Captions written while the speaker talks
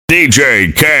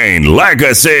DJ Kane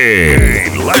Legacy.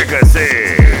 Kane Legacy.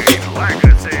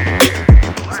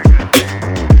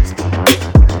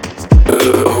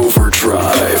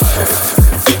 Overdrive.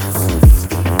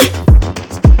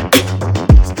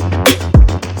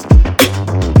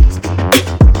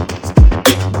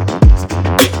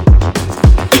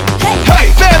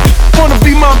 Wanna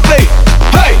be my babe.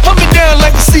 Hey, hunt me down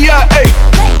like the CIA. Hey,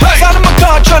 side of my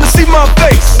car trying to see my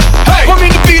face. Hey, want me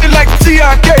to beat it like the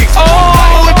TIK.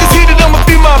 Oh, if it's heated, I'ma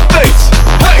be my face.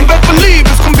 Hey, and best believe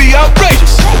it's gonna be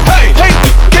outrageous. Hey, hey,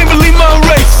 can't believe my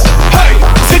race. Hey,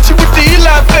 hit you with the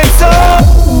Eli face.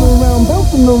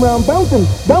 Bouncing around, bouncing,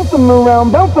 bouncing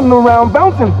around, bouncing around,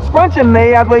 bouncing, scrunching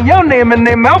their eyes with your name and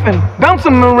their mouthing.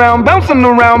 Bouncing around, bouncing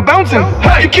around, bouncing.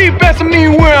 Hey, you keep asking me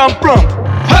where I'm from.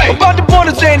 Hey, about the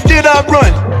borders and did I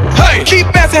run? Hey, keep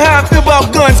asking how I feel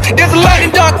about guns. There's a light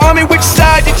and dark army, which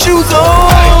side you choose?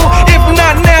 Oh, if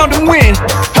not now, then when?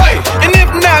 Hey, and if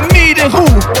not me, then who?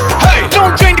 Hey,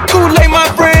 don't drink the Kool-Aid, my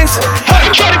friends. Hey,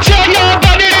 try to tell y'all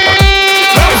about it.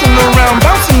 Bouncing around,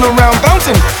 bouncing around,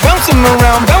 bouncing, bouncing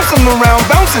around, bouncing around,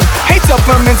 bouncing. Hate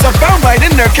supplements are found right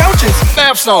in their couches.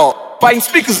 Bath salt, biting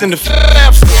speakers in the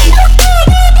bath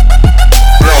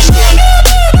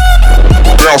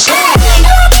salt.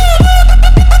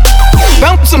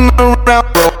 Bouncing around.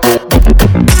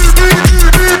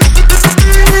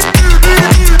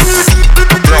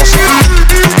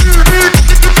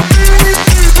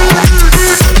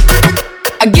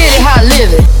 I get it how I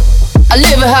live it. I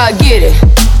live it how I get it.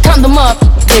 Count them up,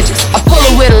 bitches. I pull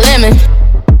her with a lemon.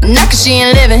 Not cause she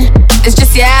ain't living. It's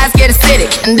just your eyes get acidic.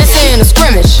 And this ain't a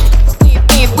scrimmage.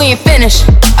 We ain't finished.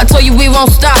 I told you we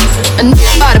won't stop. And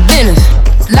out of business.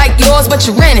 Like yours, but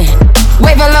you rent it.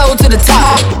 Waving low to the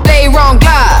top. Play wrong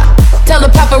glide. Tell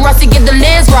the paparazzi get the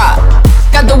lens right.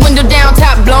 Got the window down,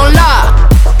 top blown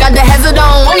loud. Got the hazard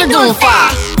on, only doing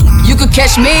fire. You could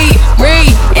catch me,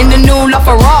 read in the new La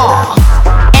Ferrari.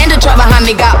 And the truck behind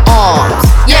me got arms.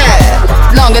 Yeah,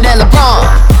 longer than LeBron.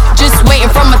 Just waiting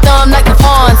for my thumb like the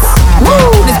fawns.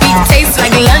 Woo, this beat tastes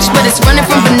like lunch, but it's running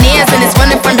from veneers and it's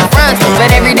running from the front. But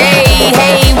every day,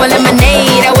 hey, well,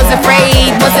 lemonade. I was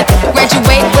afraid, was it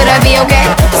graduate? Would I be okay?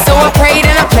 So I prayed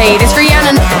and I played. It's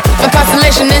Rihanna, my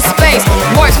constellation is space.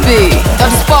 Warp speed, thought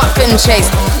the spark couldn't chase.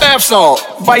 Bath salt,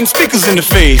 biting speakers in the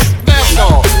face. Bath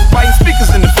salt, biting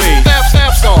speakers in the face.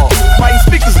 Bath salt, biting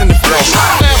speakers in the face.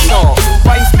 Bath salt,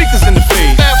 biting speakers in the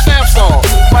face. Bath salt,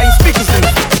 biting speakers in the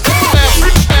face.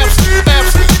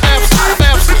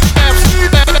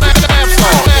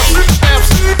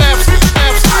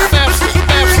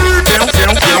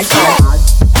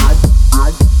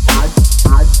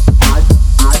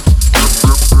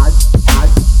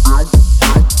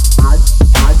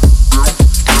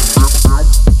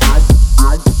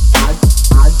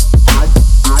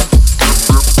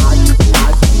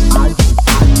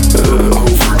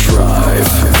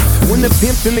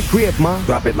 In the crib, ma.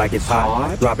 Drop it like it's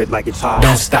hot. Drop it like it's hot.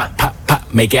 Don't stop, pop,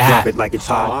 pop, make it hot. Drop it like it's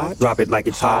hot. Drop it like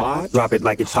it's hot. Drop it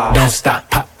like it's hot. Don't stop,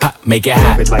 pop, pop, make it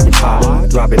hot. Drop it like it's hot.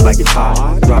 Drop it like it's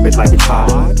hot. Drop it like it's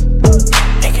hot.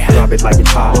 Make it hot. Drop it like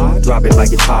it's hot. Drop it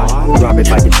like it's hot. Drop it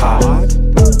like it's hot.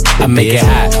 I make it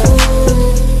hot.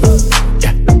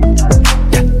 Yeah,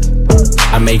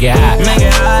 yeah. I make it hot. Make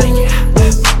it hot. Make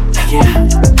it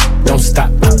hot. Don't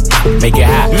stop, pop, pop, make it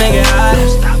hot. Make it hot. Don't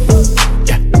stop.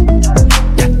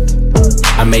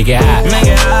 I make it hot. Make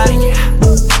it hot.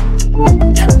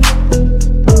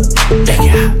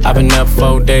 I've been up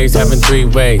 4 days, having 3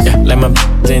 ways. Let my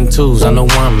in twos, I know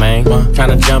one, man.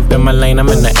 Tryna jump in my lane, I'm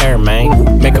in the air,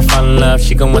 man. Make her fall in love,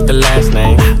 she gon' want the last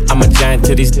name. I'm a giant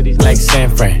to these titties like San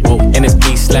Fran. And this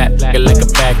beat slap like a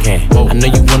backhand. I know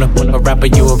you wanna a rapper,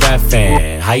 you a rap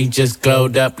fan. How you just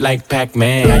glowed up like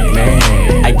Pac-Man?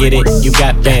 I get it, you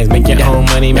got bands. Make your own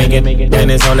money, make it, then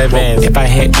it's all advance. If I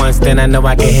hit once, then I know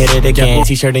I can hit it again.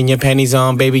 T-shirt and your panties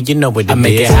on, baby, you know what it is. I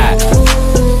make it hot.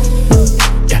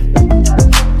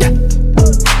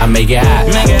 I make it hot.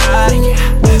 Make it hot.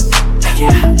 Make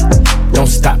it hot. Don't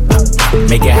stop.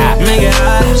 Make it hot. Make it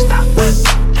hot. Don't stop.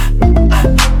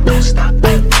 Don't stop.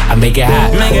 I make it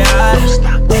hot. Make it hot.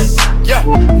 Don't stop. Yeah,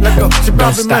 let go.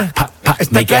 Don't stop. Pop, pop.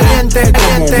 Make it hot.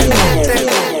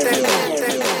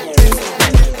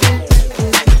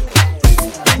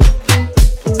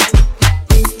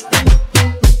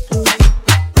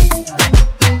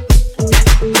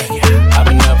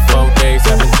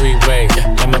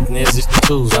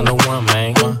 I know one,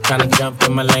 man. Tryna jump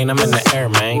in my lane, I'm in the air,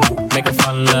 man. Make her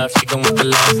fall in love, she gon' want the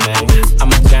last name.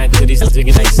 I'm a giant to these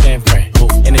niggas like San Fran.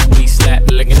 And this beat slap,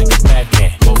 looking like a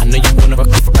backhand. I know you wanna rock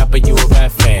a rapper, you a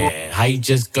rap fan. How you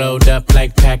just glowed up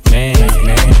like Pac-Man?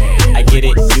 I get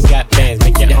it, you got bands.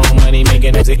 Make your own money,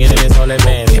 making music, and it's all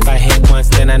advanced. If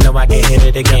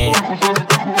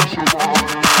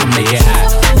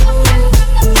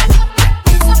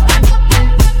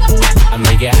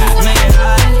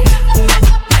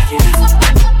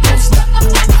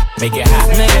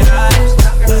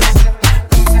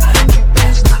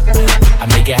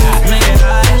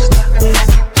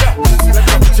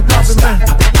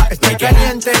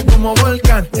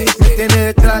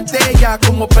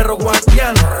como perro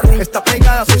guardián. Está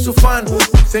pegada, soy su fan.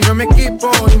 Señor mi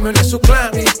equipo y me une su clan.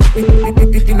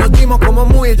 Y nos dimos como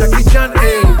muy Jackie Chan,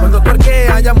 ey. Cuando tu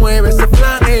arquea ya mueve ese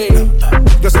plan, ey.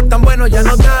 Yo soy tan bueno, ya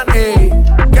no dan, ey.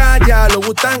 Calla, lo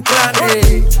Wu-Tang Clan,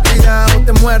 ey. Cuidado,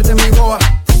 te muerde mi boa.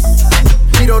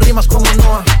 Tiro rimas como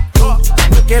Noah. No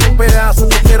quiero un pedazo,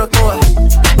 te quiero toda.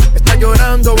 Está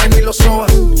llorando, ven y lo soba.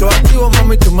 Yo activo,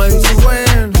 mami, tú me dices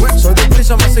buen. Soy de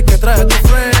prisa, más sé que trae a tu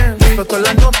friend. Explotó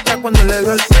la nota cuando le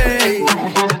doy el play.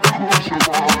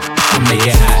 I make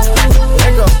it hot.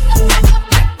 Let go.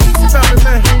 Family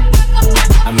man.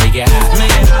 I make it hot.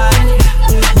 Make it hot.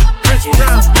 Chris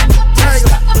Brown.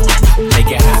 Tiger.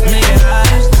 Make it hot. Make it hot.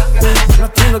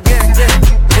 Latino gang,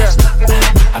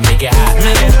 yeah. I make it hot.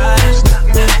 Make it hot.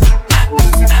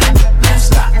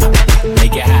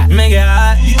 Make it hot. Make it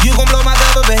hot. You gon' blow my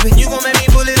cover, baby. You gon' make me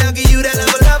pull it out, give you that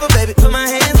lover, baby. Put my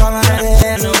hands on my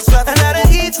head, no sweat. I gotta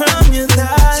eat from your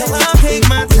thighs, so I'll take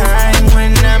my time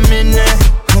when I'm in there.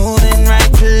 Moving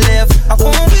right to left, I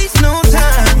won't waste no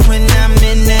time when I'm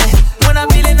in there. When I'm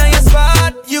feeling on your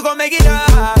spot, you gon' make it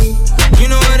hot. You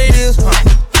know what it is, huh?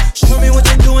 Show me what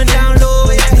you're doing down low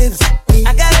with your hips.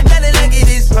 I gotta tell it like it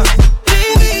is, huh?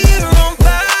 Baby, you're on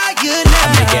fire now.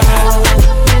 I make it hot.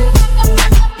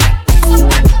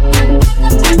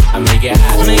 I make it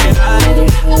hot.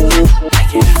 Make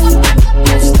it hot.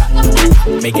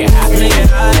 Make it hot. Stop. Make it hot. Make it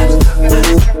hot.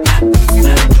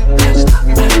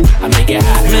 I make it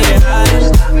hot. Make it hot.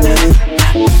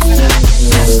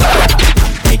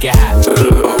 Stop. Make it hot.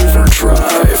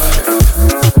 Overdrive.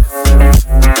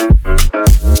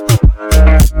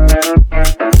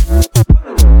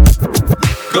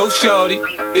 Go shorty,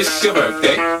 it's your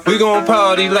birthday. We gon'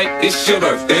 party like it's your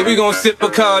birthday. We gon' sip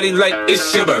Bacardi like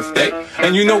it's your birthday.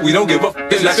 And you know we don't give up,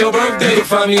 it's like your birthday. You can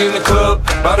find me in the club,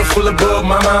 bottle full of bug.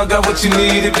 Mama, I got what you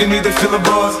need if you need to fill a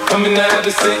buzz. I'm in the have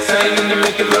the sex, I ain't in the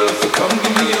making love. So come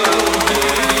give me a love.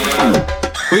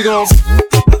 We gon'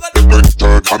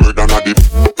 hammer down a dip.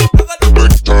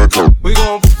 We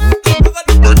gon'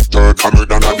 hammer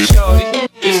down a dip. shorty,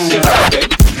 it's your birthday.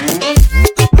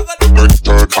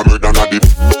 Hammer down a dip.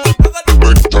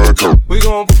 We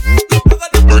gon'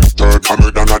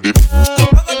 hammer down a dip.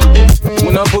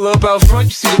 when I pull up out front,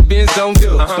 you see the Benz on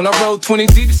dubs. When I roll 20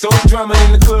 deep, it's always drama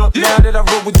in the club. Now that I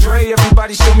roll with Dre,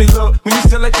 everybody show me love. When you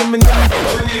sell like them and them,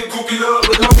 plenty of groupie love.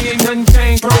 But homie, ain't nothing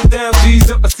changed. Roll down, G's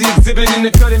up. I see exhibit in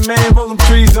the cutting, man, roll them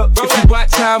trees up. If you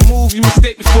watch how I move, you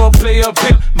mistake before I play up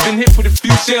here. Been hit with a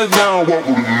few shells, now I walk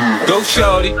with a Go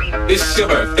shorty, it's your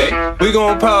birthday. We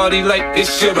gon' party like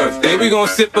it's your birthday. We gon'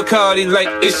 sip Bacardi like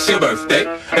it's your birthday.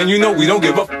 And you know we don't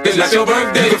give up, it's like your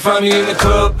birthday. You can find me in the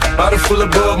club, bottle full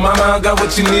of bug. Mama, I got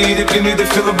what you need if you need to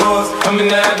fill a buzz. I'm in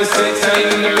the having sex, I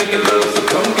ain't in the making love. So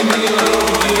come give me a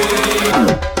love,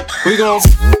 yeah. We gon'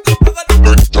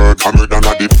 hammer down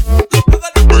a dip.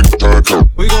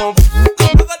 We gon'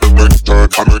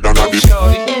 hammer down a dip.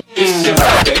 shorty, it's your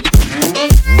birthday.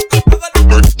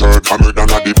 Hammer down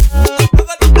a dip.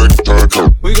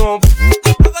 We gon'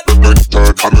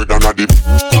 hammer down a dip.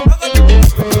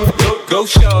 go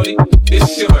shorty,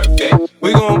 it's your birthday.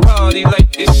 We gon' party like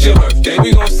it's your birthday.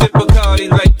 We gon' sip Bacardi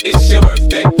like it's your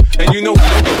birthday. And you know we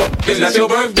don't give up, it's not your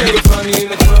birthday. You can find me in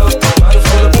the club, bottle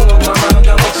full of bug. Mama, I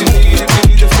got what you need if you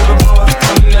need to fill a bar.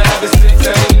 I'm in the having sex, I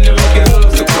ain't in the making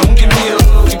love. So come give me a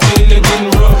hug, you get in there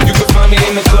getting rough. You can find me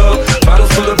in the club, bottle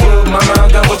full of bug. Mama, I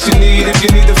got what you need if you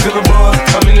need to fill a bar.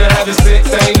 I'm in the having sex,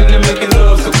 I ain't in the making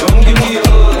love. So come give me a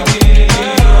hug, yeah.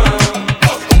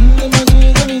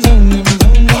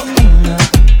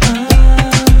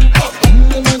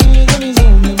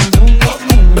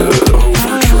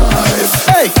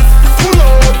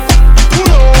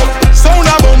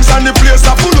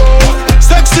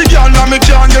 Me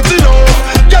can't get it up.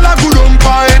 Girl a good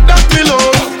umpire, that me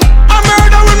love. I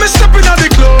murder when me step in at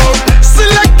the club.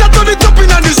 Selector to the top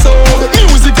in at the sub.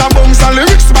 Music a bounce and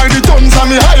lyrics by the tons. And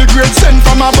me high grade sent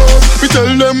from above. We tell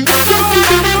them watch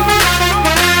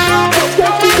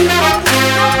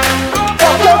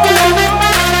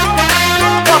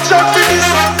out for this.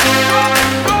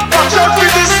 Watch out for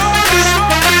this.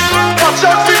 Watch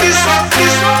out for this.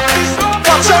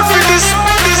 Watch out for this.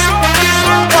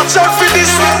 Watch out for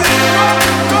this.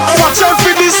 Watch out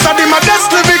for this. I did my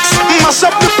best lyrics. Mash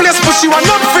up the place, but she want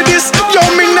not for this. Yo,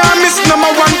 me nah miss number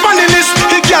one funny list.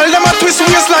 The girl them a twist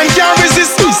waistline can't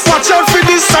resist. Watch out for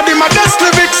this. I did my best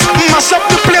lyrics. Mash up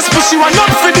the place, but she want not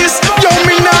for this. Yo,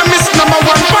 me nah miss number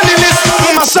one funny list.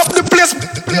 Mash up the place.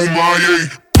 Oh my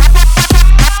yeah.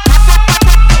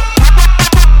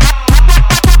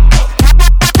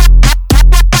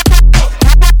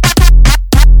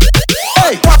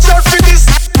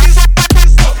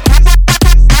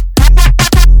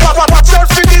 Watch out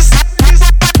for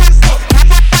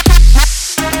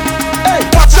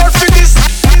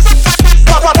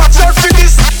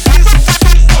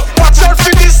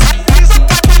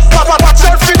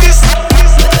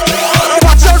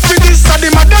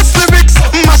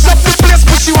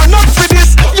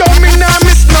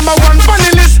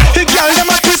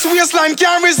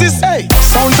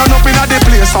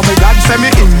so me glad say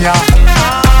me in ya.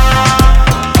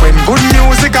 When good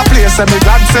music a play, say me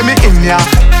glad say me in ya.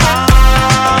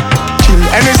 Kill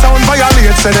any sound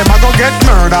violate, say them a go get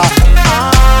murder.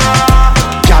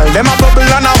 Girl, them a bubble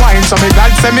and a wine, so me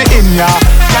glad say me in ya.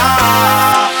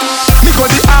 Me go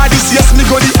the hardest, yes, me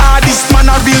go the hardest. Man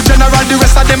a real general, the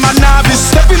rest of them a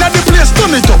novice. Step in at the place, turn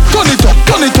it up, turn it up,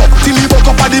 turn it up, till he woke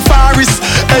up at the forest.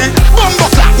 Hey, bumbo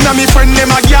clap, now me friend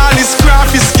them a gyalis,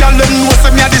 graphist. Girl, them know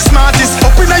say me a the smartest.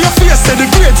 Up in your face, say the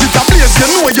grades it a place.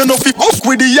 You know fi up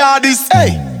with the hardest.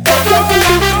 Hey. Watch out for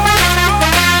this.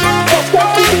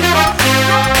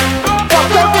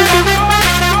 Watch out for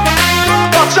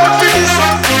this.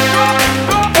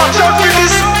 Watch out for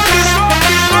this.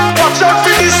 Watch out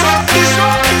for this.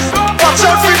 Watch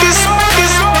out for this.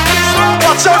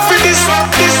 Watch out for this.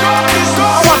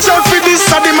 Watch out for this.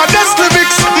 I did my best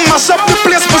lyrics. Mash up the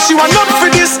place, but she want up for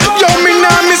this. Yo, me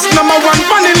nah miss number one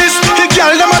funny list. The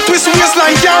girl them a twist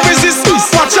waistline can't resist.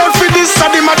 Watch out for this. I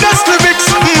did my best lyrics.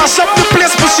 Mash up the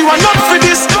place, but she want up for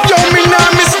this. Yo, me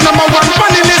nah miss number one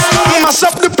funny list. Mash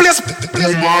up the place.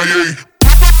 Oh my yeah.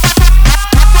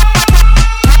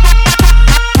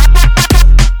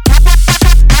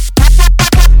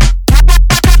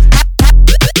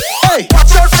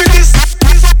 Watch out for this.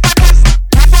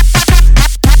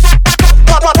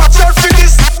 Watch out for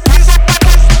this.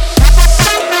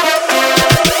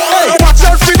 Hey, watch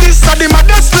out for this. I did my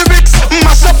best lyrics.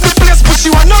 Mash up the place, but she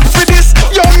want up for this.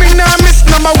 Yo, me nah miss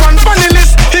number one funny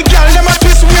list. The girl them a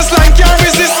twist waistline can't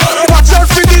resist. Watch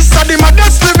out for this. I did my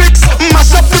best lyrics.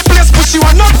 Mash up the place, but she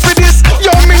want up for this.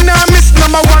 Yo, me nah miss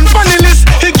number one funny list.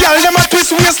 The girl them a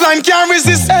twist waistline can't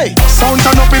resist. Hey, sound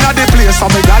turn up in a the place, so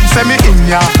me glad say me in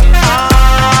ya.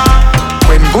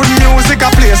 When good music a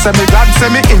play, say me glad say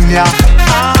me in ya.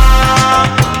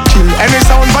 Kill any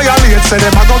sound violate, say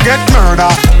them a go get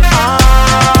murder.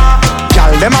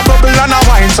 Girl, them a bubble and a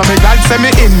wine, so me glad say me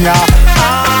in ya.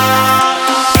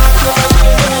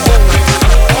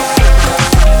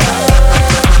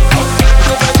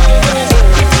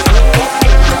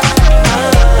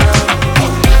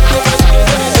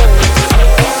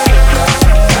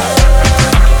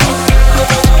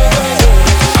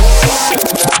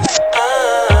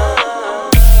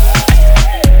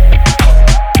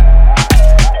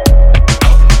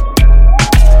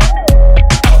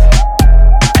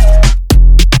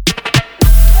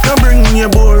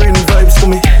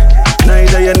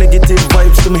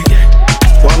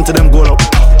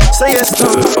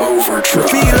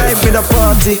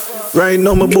 Right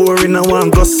now me boring, I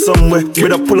want go somewhere.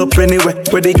 With a pull up anywhere,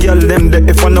 where the girl them there.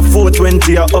 If on the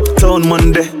 420 or Uptown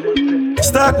Monday.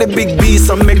 Start the big beast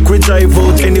and make we drive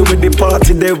out. Anyway the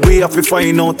party there we have to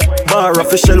find out. Bar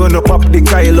official when you pop the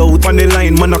Kyle out. On the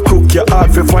line man a crook your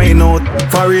heart to find out.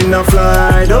 Foreign a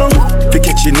fly down, fi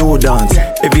catch you no dance.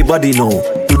 Everybody know,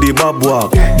 do the bob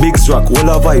walk. Big rock, all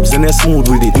our vibes and they smooth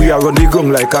with it. We are on the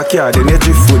ground like a car, then they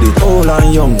drift with it. Old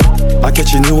and young, I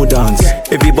catch you no dance.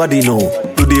 Everybody know,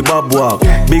 do the bob walk.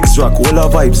 Big rock, all our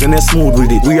vibes and they smooth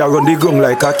with it. We are on the ground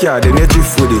like a car, then they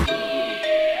drift with it.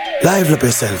 Live up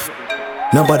yourself.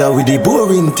 No bother with the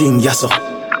boring thing, yes sir.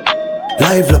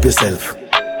 Live up yourself.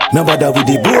 No bother with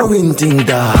the boring thing,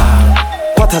 da.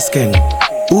 What a skank.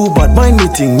 Who bad mind me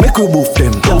thing, make we boof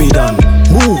them. Can be done.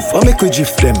 Move, or make we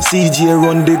drift them. CJ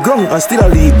run the ground and still I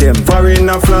lead them. Foreign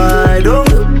a fly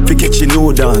down, fi catch you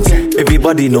no dance.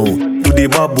 Everybody know, do the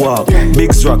bob walk.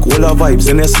 Big rock, all our vibes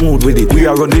and they smooth with it. We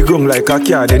are on the ground like a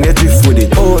car, then they drift with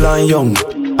it. Old and young,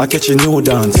 I catch a new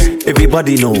dance.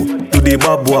 Everybody know, do the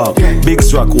bob walk. Big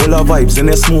rock, all our vibes and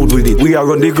they smooth with it. We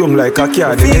are on the ground like a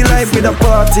car. Feel like with a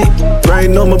party. Right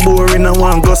now me boring, I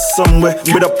want go somewhere.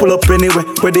 With a pull up anywhere,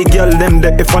 where the girl them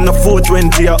there. If on the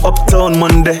 420 or Uptown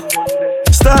Monday.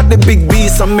 Start the big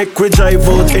beast and make we drive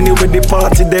out. Anyway the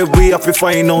party there we have to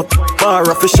find out. Bar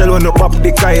official when you pop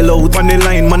the Kyle out. On the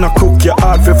line man a cook your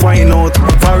heart to find out.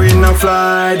 Foreign a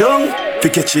fly down, fi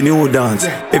catch a new dance.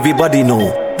 Everybody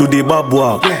know, do the bob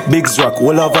walk. Big rock,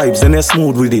 all our vibes and they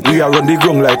smooth with it. We are on the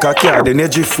ground like a car, then they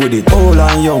drift with it. Old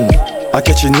and young, I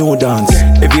catch a new dance.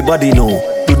 Everybody know,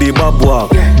 do the bob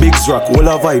walk. Big rock, all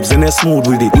our vibes and they smooth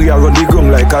with it. We are on the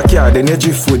ground like a car, then they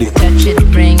drift with it. Touch it,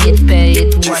 bring it, pay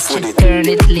it, watch it, turn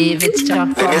it, leave it, stop,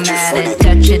 format it.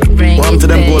 Touch it, bring it,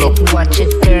 pay it, watch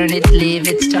it, turn it, leave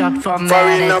it, stop,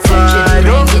 format it. Touch it,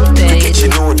 bring it, pay it,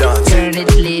 turn it,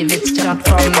 leave it, stop,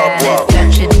 format it.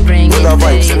 Touch it, bring it,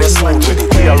 pay it, watch it,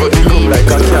 turn it, leave it,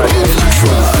 stop,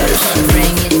 format it.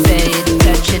 Bring it, pay it,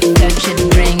 touch it,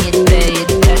 bring it, pay it,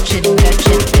 touch it, touch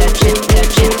it, touch it,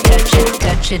 touch it, touch it,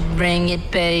 touch it, bring it,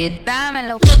 pay it.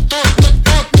 Dámelo.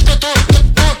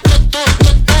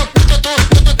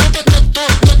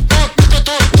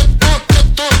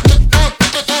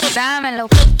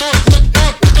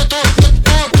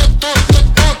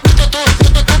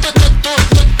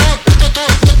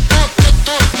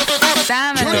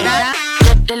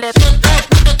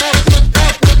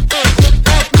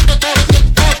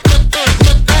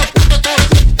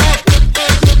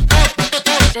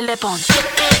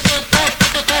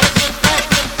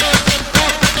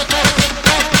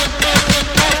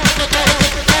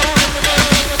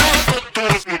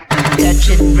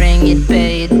 it, bring it,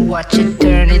 pay it, watch it,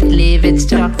 turn it, leave it,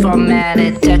 stop, format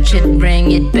it, touch it,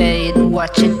 bring it, pay it,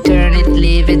 watch it, turn it,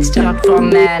 leave it, stop,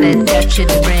 format it, touch it,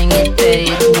 bring it, pay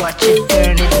it, watch it,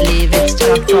 turn it, leave it,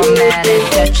 stop, format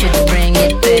it, touch it, bring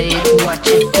it, pay it, watch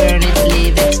it, turn it,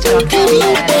 leave it, stop,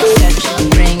 format it, touch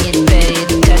it, bring it, pay it,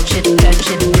 touch it,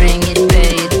 bring it,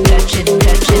 pay it, touch it,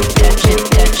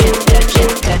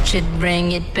 touch it,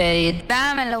 bring it, pay it,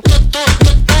 dámelo.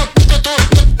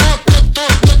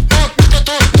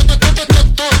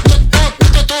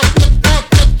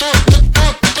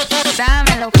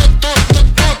 Dámelo.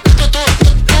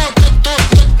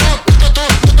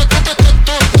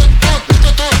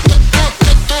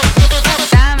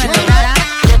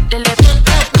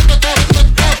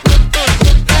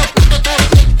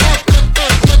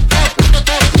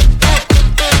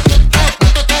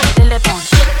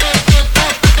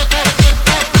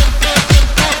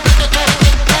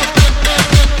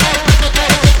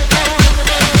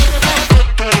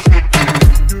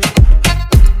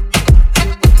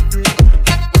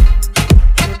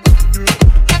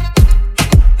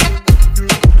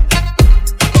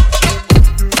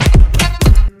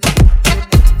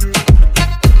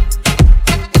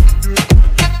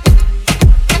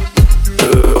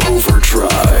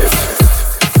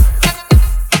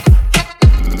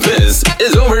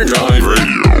 is Overdrive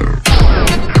Radio.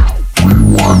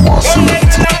 Rewind my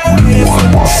selector.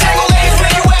 Rewind my selector.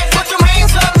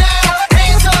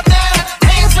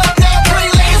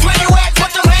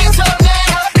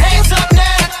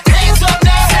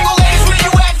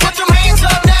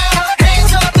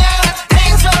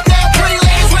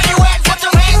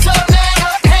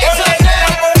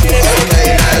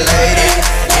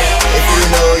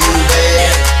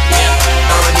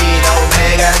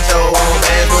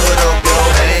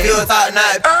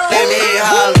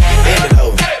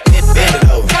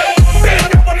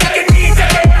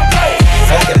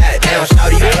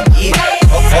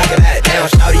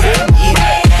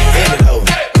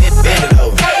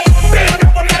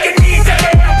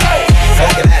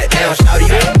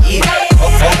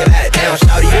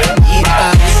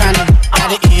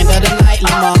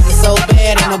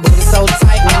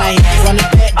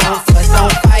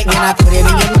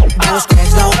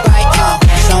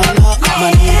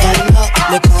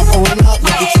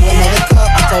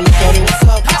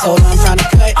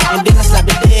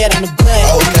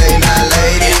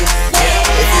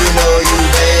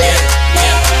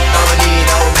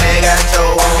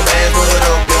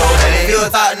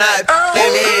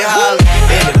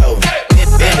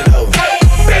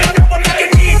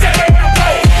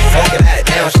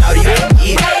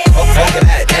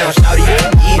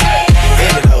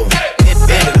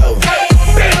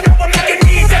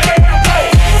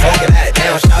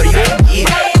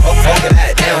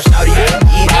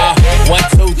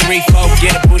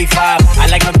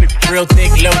 Real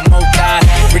thick, little more thighs.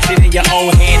 Richer than your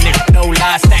old hand, there's no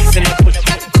lies. Stacks in the push,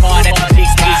 card at the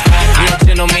G-spot. Real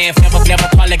gentleman, never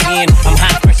call again. I'm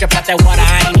hot, fresh up out that water,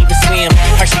 I ain't even swim.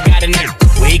 Her, she got a nigga,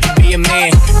 where he could be a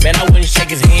man. Man, I wouldn't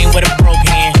shake his hand with a broke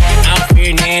hand. I'm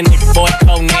fearing that nigga, boy,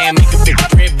 Conan. Make a big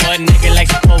trip, but nigga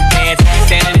like some pole dance.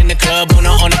 Standing in the club on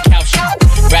the couch.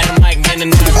 Grab the mic, man,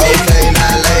 and okay,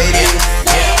 now ladies,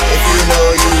 if you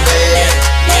know you bad,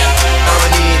 I'ma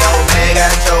need no man,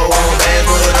 got your own band,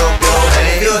 put up your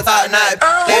hand. If you a thought night,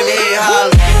 let me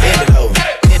holler. Bend it over,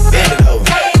 bend it over.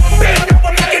 Bend it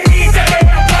over, make your knees and bend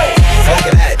it over.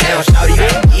 Focus that down, shawty, you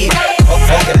can eat it.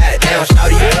 Focus that down,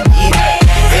 shawty, you can eat it.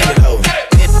 Bend it over,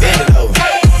 bend it over.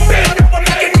 Bend it over,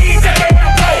 make your knees and bend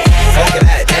it over. Focus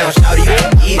that down, shawty, you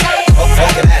can eat it.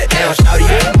 Focus that down, shawty,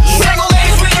 you can eat it. Single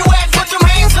ladies, where you at? Put your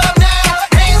hands up now.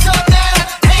 Hands up now.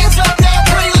 Hands up now.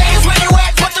 Pretty ladies, where you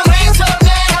at? Put your hands up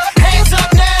now. Hands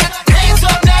up now. Hands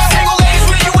up now. Single ladies,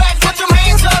 where you at? Put your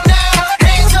hands up now.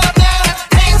 Hands up now.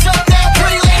 Hands up now.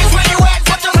 Pretty ladies, where you at?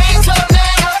 Put your hands up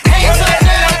now. Hands up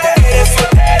now.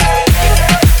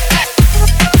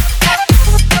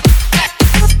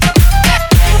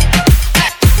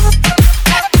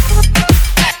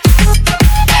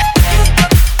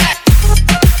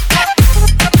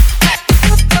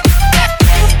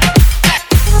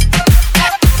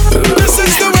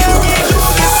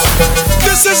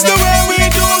 This is the way we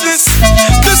do this.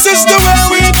 This is the way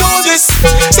we do this.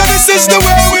 So this is the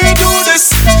way we do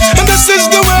this. And this is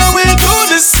the way we do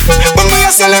this. When we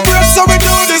are celebrate, so we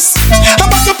do this. I'm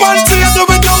about to party, so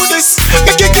we do this.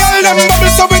 Make a girl them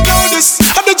bubble, so we do this.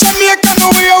 At the Jamaican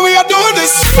way, we are doing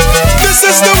this. This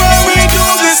is the way we do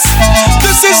this.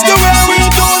 This is the way we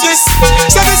do this.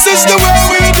 So this is the way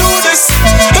we do this.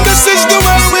 And this is the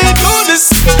way we do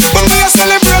this. When we are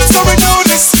celebrate, so we do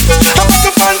this. I'm about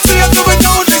to party, so we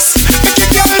do this. Make a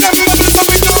girl them bubble, so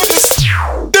we do this.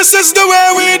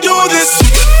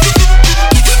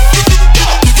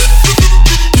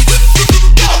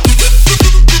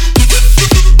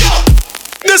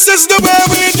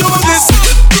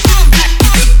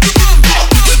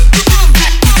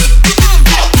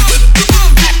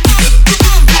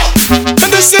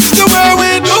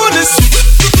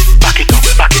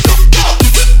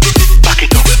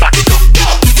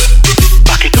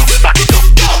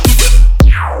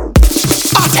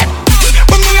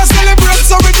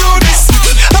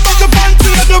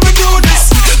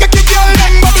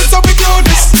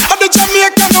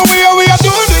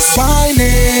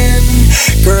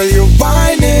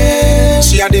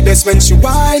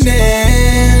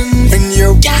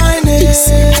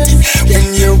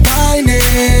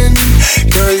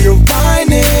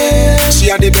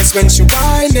 nice when she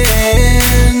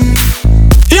whining.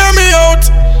 Hear me out.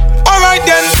 Alright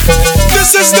then,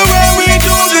 this is the way we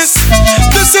do this.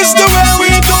 This is the way we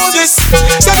do this.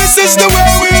 So this is the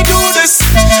way we do this.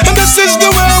 And this is the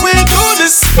way we do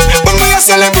this. When we are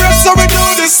celebrate, so we do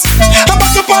this. I'm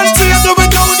about to party, so we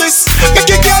do this.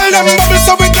 Make a girl them bubble,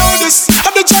 so we do this.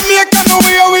 At the Jamaican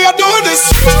we are doing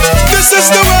this. This is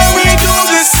the way we do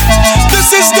this.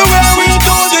 This is the way we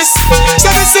do this. So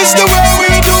this is the way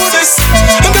we do this.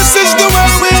 And this is the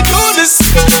way we do this.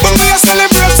 When we are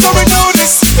celebrate, so we do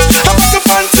this. I'm about to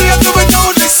party, so we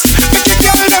do this. Make a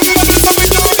girl them bubble, so we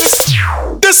do this.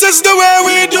 This is the way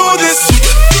we do this.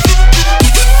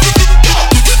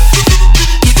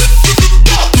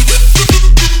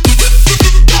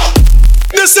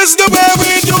 This is the way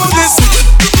we do this.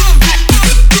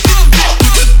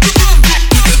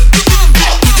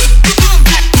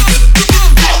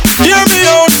 Hear me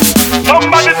out.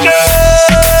 Somebody say,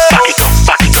 back it up,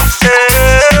 back it up.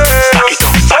 Back it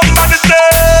up. Somebody say,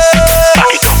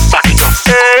 back it up, back it up.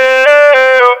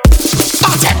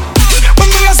 When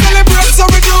we are celebrate, so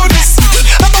we do this.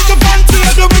 About the party,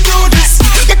 so we do this.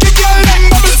 Make a girl them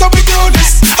bubble, so we do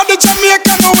this. At the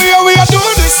Jamaican we are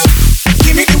doing this.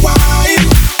 Give me the wine,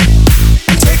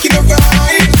 I'm taking a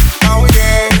ride. Oh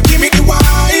yeah, give me the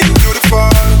wine, beautiful.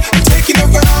 I'm taking a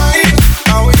ride.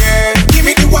 Oh yeah, give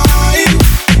me the wine,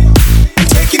 I'm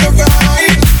taking a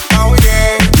ride. Oh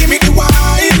yeah, give me the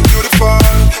wine, beautiful.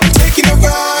 I'm taking a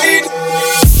ride.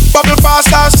 Bubble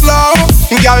fast or slow,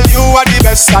 girl you are the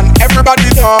best and everybody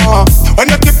know. When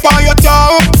you tip on your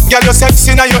toe, girl you're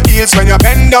sexy now your heels when you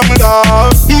bend down low.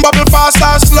 Bubble fast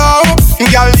or slow,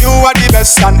 girl you are the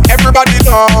best and everybody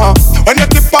know. When you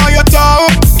tip on your toe,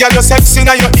 girl you're sexy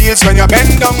now your heels when you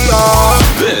bend down low.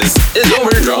 This is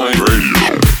Overdrive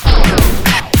Radio.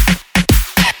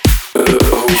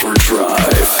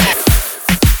 Overdrive.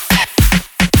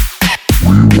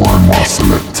 Rewind my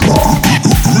selector.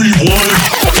 Rewind.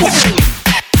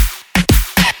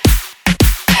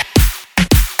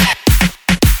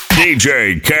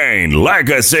 DJ Kane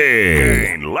Legacy.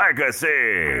 Kane Legacy.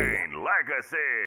 Kane Legacy.